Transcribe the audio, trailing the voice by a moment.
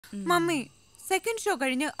Mummy, second show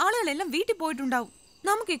കഴിഞ്ഞ് ആളുകളെല്ലാം വീട്ടിൽ പോയിട്ടുണ്ടാവും.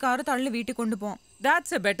 നമുക്ക് ഈ കാറ് തള്ളി വീട്ടിൽ കൊണ്ടുപോകാം.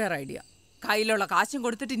 That's A better idea. കയ്യിലുള്ള കാശും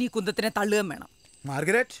കൊടുത്തിട്ട് നീ കുന്തത്തിനെ തള്ളുകയും വേണം.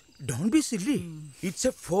 Margaret, don't be silly. It's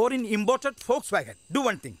a foreign imported Volkswagen. Do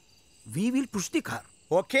one thing. We will push the car.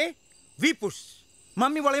 Okay? We push.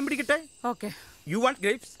 Mummy, valayam pidikette? Okay. You want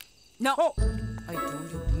grapes? No. Oh. I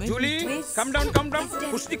told you. Julie, come down.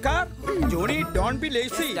 Push the car. Johnny, don't be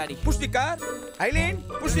lazy. Daddy. Push the car. Eileen,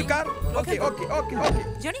 push the car. Okay.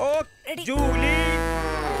 Johnny, ready? Julie,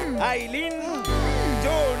 Eileen,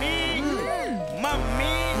 Johnny,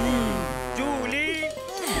 Mummy, Julie,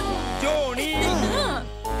 Johnny,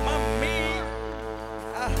 Mummy.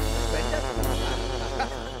 Better.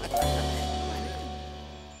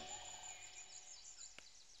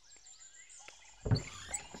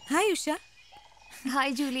 Hi Usha.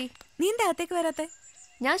 Hi Julie. നീ എന്താ അകത്തേക്ക് വരാത്തെ?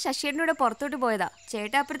 ഞാൻ ശശിയേട്ടനോട് പുറത്തോട്ട് പോയതാ.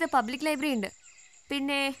 ചേട്ടാ അപ്പുറത്തെ public library ഉണ്ട്.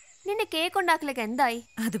 പിന്നെ നിന്റെ കേക്ക് ഉണ്ടാക്കലൊക്കെ എന്തായി?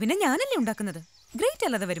 അത് പിന്നെ ഞാനല്ലേ ഉണ്ടാക്കുന്നത്. ഗ്രേറ്റ്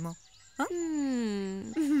അല്ലാതെ വരുമോ?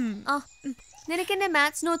 നിനക്ക് എന്റെ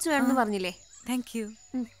മാത്സ് നോട്ട്സ് വേണമെന്ന് പറഞ്ഞില്ലേ? Thank you.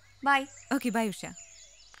 By. Okay, by Usha.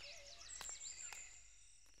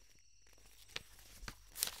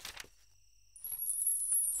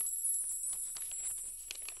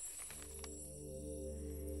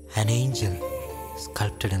 An angel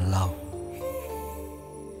sculpted in love.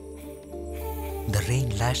 The rain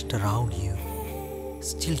lashed around you,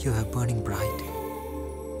 still you were burning bright.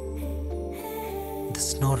 The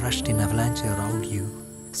snow rushed in avalanche around you,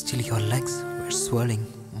 still your legs were swirling,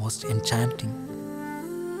 most enchanting.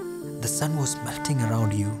 The sun was melting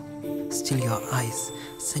around you, still your eyes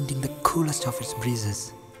sending the coolest of its breezes,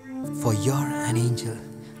 for you're an angel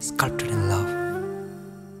sculpted in love.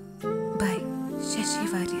 By Shashi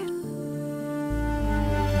Warrior.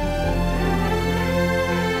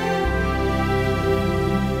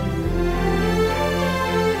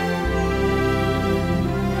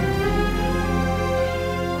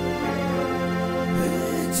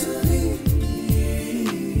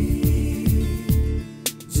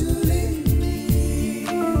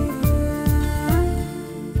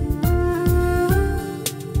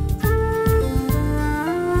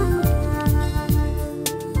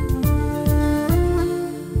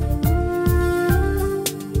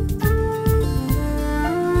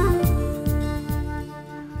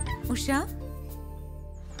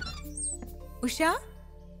 Usha,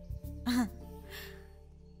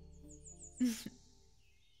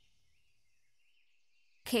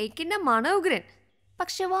 കേക്കിന്റെ മണോഗ്രൻ,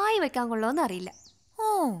 പക്ഷെ വായി വെക്കാൻ കൊള്ളോന്ന് അറിയില്ല. ഓ,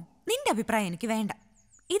 നിന്റെ അഭിപ്രായം എനിക്ക് വേണ്ട.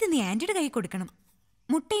 ഇത് നീ ആന്റിയുടെ കൈ കൊടുക്കണം.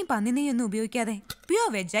 മുട്ടയും പന്നിനെയും ഒന്നും ഉപയോഗിക്കാതെ പ്യൂർ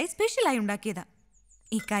വെജായി സ്പെഷ്യലായി ഉണ്ടാക്കിയതാ.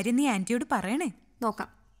 ഈ കാര്യം നീ ആന്റിയോട് പറയണേ. നോക്കാം.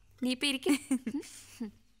 നീ ഇപ്പൊ ഇരിക്കും.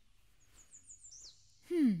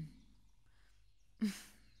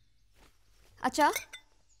 അച്ഛാ,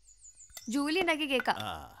 ജൂലി ഉണ്ടാക്കി കേക്കാ.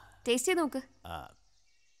 ടേസ്റ്റ് ചെയ്ത് നോക്ക്.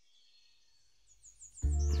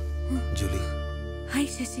 Julie, hi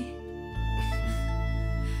Sasi.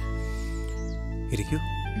 ഇരിക്കൂ.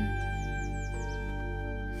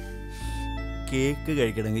 കേക്ക്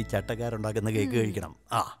കഴിക്കണമെങ്കിൽ ചട്ടക്കാരുണ്ടാക്കുന്ന കേക്ക് കഴിക്കണം.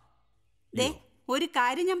 ഒരു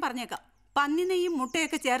കാര്യം ഞാൻ പറഞ്ഞേക്കാം. പന്നിനെയും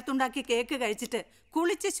മുട്ടയൊക്കെ ചേർത്തുണ്ടാക്കി കേക്ക് കഴിച്ചിട്ട്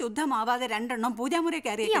കുളിച്ച് ശുദ്ധമാവാതെ 2 എണ്ണം പൂജാമുറി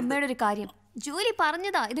കയറി. ഈ അമ്മയുടെ ഒരു കാര്യം, ജൂലി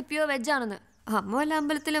പറഞ്ഞതാ ഇത് പ്യൂർ വെജ് ആണെന്ന്. അമ്മ വല്ല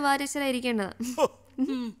അമ്പലത്തിലെ വാരസ്യരായിരിക്കേണ്ടത്.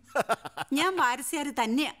 ഞാൻ വാരസ്യാര്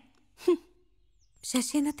തന്നെയാ.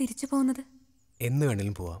 ശശി എന്നാ തിരിച്ചു പോകുന്നത്? എന്ന്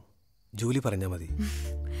വേണേലും പോവാം. ജൂലി പറഞ്ഞാ മതി.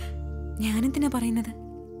 ഞാനെന്തിനാ പറയുന്നത്?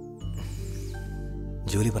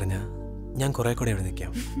 ജൂലി പറഞ്ഞാ ഞാൻ കുറെ കൂടെ ഇവിടെ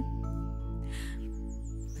നിൽക്കാം.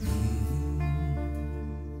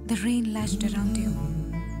 The rain lashed around you.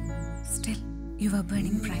 Still, you were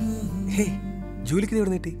burning bright. Hey, ജൂലിക്ക്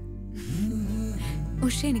ഇവിടെ നീട്ടി.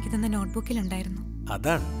 ഉഷ എനിക്ക് തന്ന നോട്ട്ബുക്കിൽ ഉണ്ടായിരുന്നു.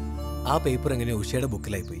 അതാണ് ആ പേപ്പർ എങ്ങനെ ഉഷയുടെ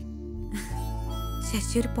ബുക്കിലായി പോയി.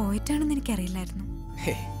 ശശി ഒരു പോയിറ്റ് ആണെന്ന് എനിക്കറിയില്ലായിരുന്നു.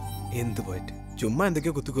 എന്ത് പോയിറ്റ്? ചുമ്മാ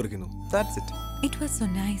എന്തൊക്കെയോ കുത്തിക്കുറിക്കുന്നു. That's it. It was so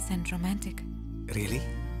nice and romantic. Really?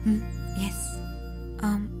 Yes.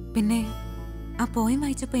 പിന്നെ ആ പോയം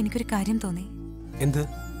വായിച്ചപ്പോൾ എനിക്കൊരു കാര്യം തോന്നി. എന്ത്?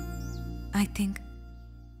 I think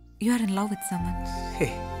you are in love with someone.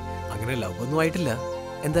 അങ്ങനെ ലവ് ഒന്നും ആയിട്ടില്ല.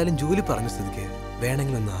 എന്തായാലും ജൂലി പറഞ്ഞ സ്ഥിതിക്ക്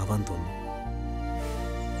വേണമെങ്കിൽ ഒന്ന് ആവാൻ തോന്നുന്നു.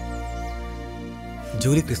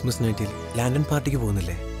 ജൂലി ക്രിസ്മസ് നൈറ്റിൽ ലാൻഡൻ പാർട്ടിക്ക്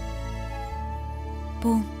പോകുന്നില്ലേ?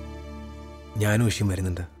 പോവും. ഞാനും ഉഷയും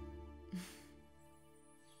വരുന്നുണ്ട്.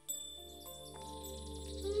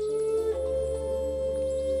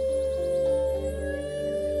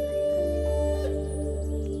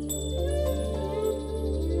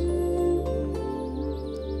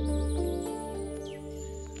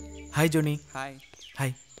 Hi Johnny. Hi. Hi.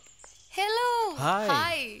 Hello. Hi.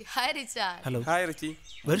 Hi. Hi Richard. Hello. Hi Richie.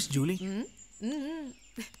 Where's Julie?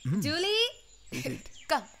 Julie.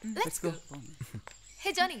 Come, let's go.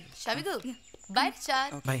 Hey Johnny, shall we go? Bye Richard.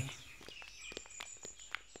 By.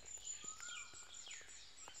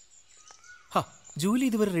 ഹാ, ജൂലി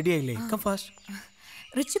ഇതുവരെ റെഡി ആയില്ലേ? Come fast.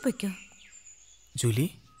 റിച്ച് പൊയ്ക്കോ. Julie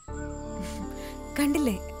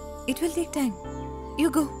കണ്ടില്ലേ, it will take time.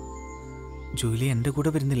 You go. Julie എൻ്റെ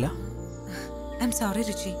കൂടെ വരുന്നില്ല? I am sorry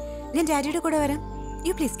Ritchie, ഞാൻ ഡാഡിയുടെ കൂടെ വരാം.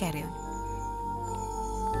 You please carry on.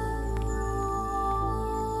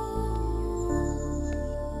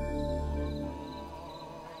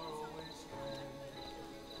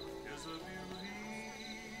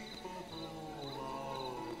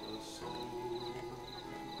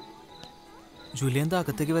 Julie എന്താ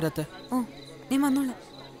അകത്തേക്ക് വരാത്തെ? ഓ, ഞാൻ വന്നോളാം.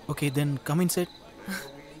 Okay then come inside.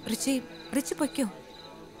 Ritchie, rich പൊയ്ക്കോ.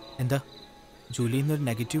 എന്താ ജൂലി ഇന്നൊരു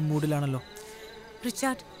negative മൂഡിലാണല്ലോ?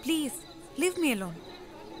 Richard please leave me alone.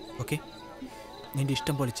 Okay, നിന്റെ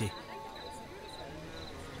ഇഷ്ടം പോലെ ചെയ്.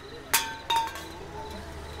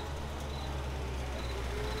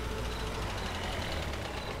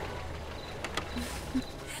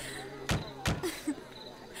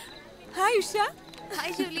 Hi Usha.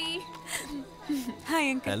 Hi Julie. Hi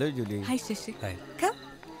uncle. Hello, Julie. Hi Sasi. Hi. Come.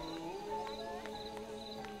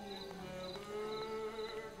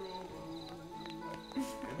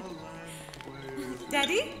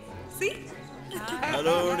 Daddy, see?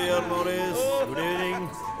 Hello, dear Maurice. Good evening.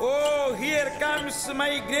 Oh, here comes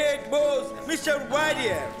my great boss, Mr.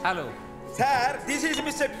 Warrior. Hello. Sir, this is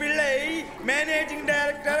Mr. Pillai, Managing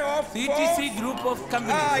Director of CTC Group of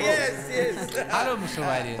Companies. Ah, yes, yes. Hello, Mr.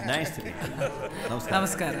 Warrior. Nice to meet you.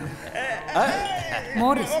 Namaskaram.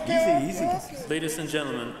 Morris. Easy. Ladies and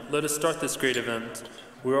gentlemen, let us start this great event.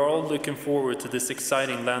 We are all looking forward to this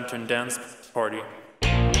exciting lantern dance party.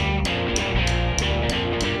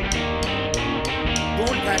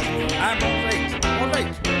 Don't catch me. I'm all right. All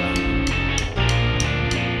right.